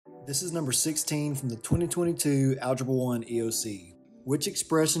This is number 16 from the 2022 Algebra 1 EOC. Which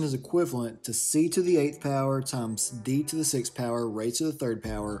expression is equivalent to c to the 8th power times d to the 6th power raised to the 3rd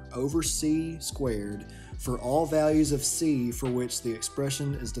power over c squared for all values of c for which the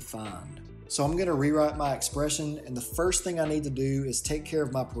expression is defined? So I'm going to rewrite my expression, and the first thing I need to do is take care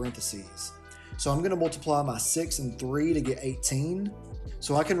of my parentheses. So I'm going to multiply my 6 and 3 to get 18.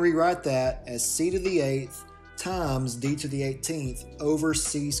 So I can rewrite that as c to the 8th times d to the 18th over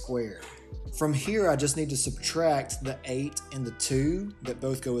c squared. From here, I just need to subtract the 8 and the 2 that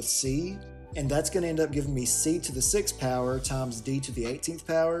both go with c, and that's going to end up giving me c to the 6th power times d to the 18th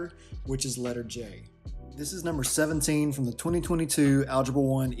power, which is letter J. This is number 17 from the 2022 Algebra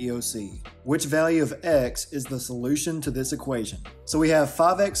 1 EOC. Which value of x is the solution to this equation? So we have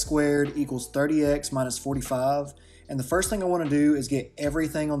 5x squared equals 30x minus 45, and the first thing I want to do is get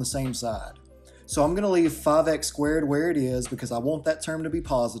everything on the same side. So I'm going to leave 5x squared where it is because I want that term to be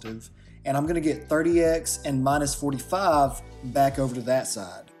positive, and I'm going to get 30x and minus 45 back over to that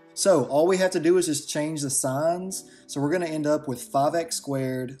side. So all we have to do is just change the signs. So we're going to end up with 5x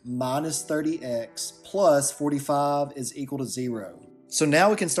squared minus 30x plus 45 is equal to 0. So now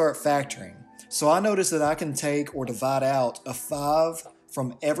we can start factoring. So I notice that I can take or divide out a 5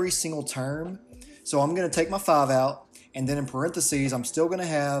 from every single term. So I'm going to take my 5 out, and then in parentheses, I'm still going to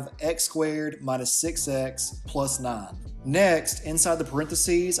have x squared minus 6x plus 9. Next, inside the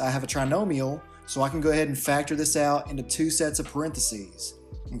parentheses, I have a trinomial, so I can go ahead and factor this out into two sets of parentheses.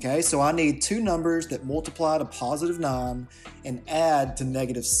 Okay, so I need two numbers that multiply to positive 9 and add to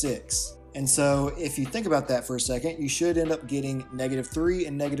negative 6. And so if you think about that for a second, you should end up getting negative 3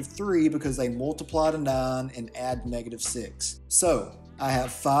 and negative 3 because they multiply to 9 and add negative 6. So I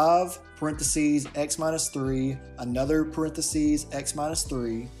have 5 parentheses x minus 3, another parentheses x minus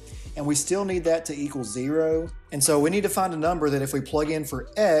 3, and we still need that to equal 0. And so we need to find a number that if we plug in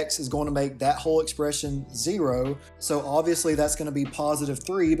for x is going to make that whole expression 0. So obviously that's going to be positive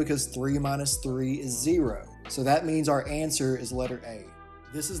 3 because 3 minus 3 is 0. So that means our answer is letter A.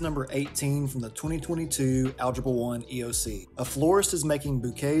 This is number 18 from the 2022 Algebra 1 EOC. A florist is making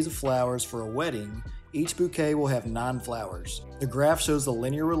bouquets of flowers for a wedding. Each bouquet will have 9 flowers. The graph shows the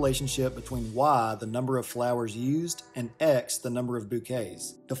linear relationship between y, the number of flowers used, and x, the number of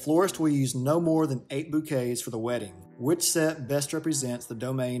bouquets. The florist will use no more than 8 bouquets for the wedding. Which set best represents the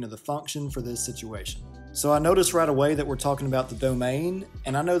domain of the function for this situation? So I noticed right away that we're talking about the domain,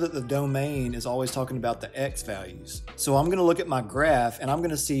 and I know that the domain is always talking about the x values. So I'm going to look at my graph, and I'm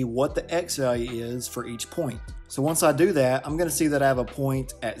going to see what the x value is for each point. So once I do that, I'm going to see that I have a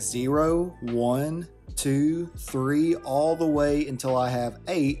point at 0, 1, 2, 3, all the way until I have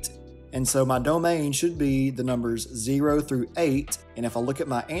 8. And so my domain should be the numbers 0 through 8. And if I look at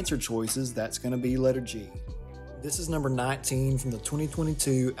my answer choices, that's going to be letter G. This is number 19 from the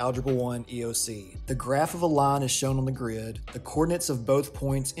 2022 Algebra 1 EOC. The graph of a line is shown on the grid. The coordinates of both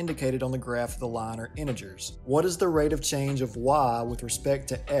points indicated on the graph of the line are integers. What is the rate of change of y with respect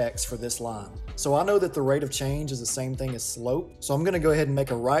to x for this line? So I know that the rate of change is the same thing as slope. So I'm going to go ahead and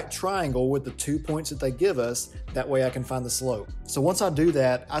make a right triangle with the 2 points that they give us. That way I can find the slope. So once I do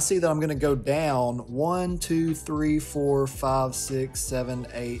that, I see that I'm going to go down 1, 2, 3, 4, 5, 6, 7,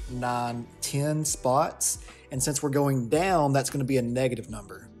 8, 9, 10 spots. And since we're going down, that's going to be a negative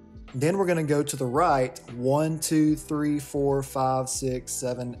number. Then we're going to go to the right, 1, 2, 3, 4, 5, 6,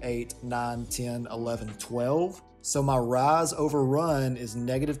 7, 8, 9, 10, 11, 12. So my rise over run is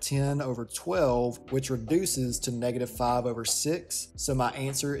negative 10 over 12, which reduces to negative 5 over 6. So my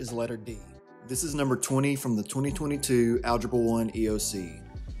answer is letter D. This is number 20 from the 2022 Algebra 1 EOC.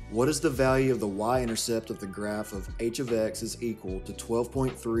 What is the value of the y-intercept of the graph of h of x is equal to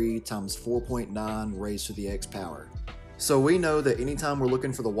 12.3 times 4.9 raised to the x power? So we know that anytime we're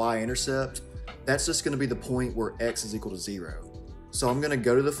looking for the y-intercept, that's just going to be the point where x is equal to 0. So I'm going to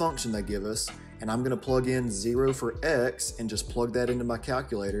go to the function they give us, and I'm going to plug in 0 for x and just plug that into my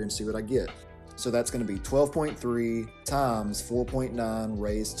calculator and see what I get. So that's going to be 12.3 times 4.9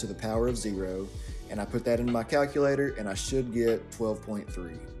 raised to the power of 0, and I put that into my calculator and I should get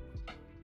 12.3.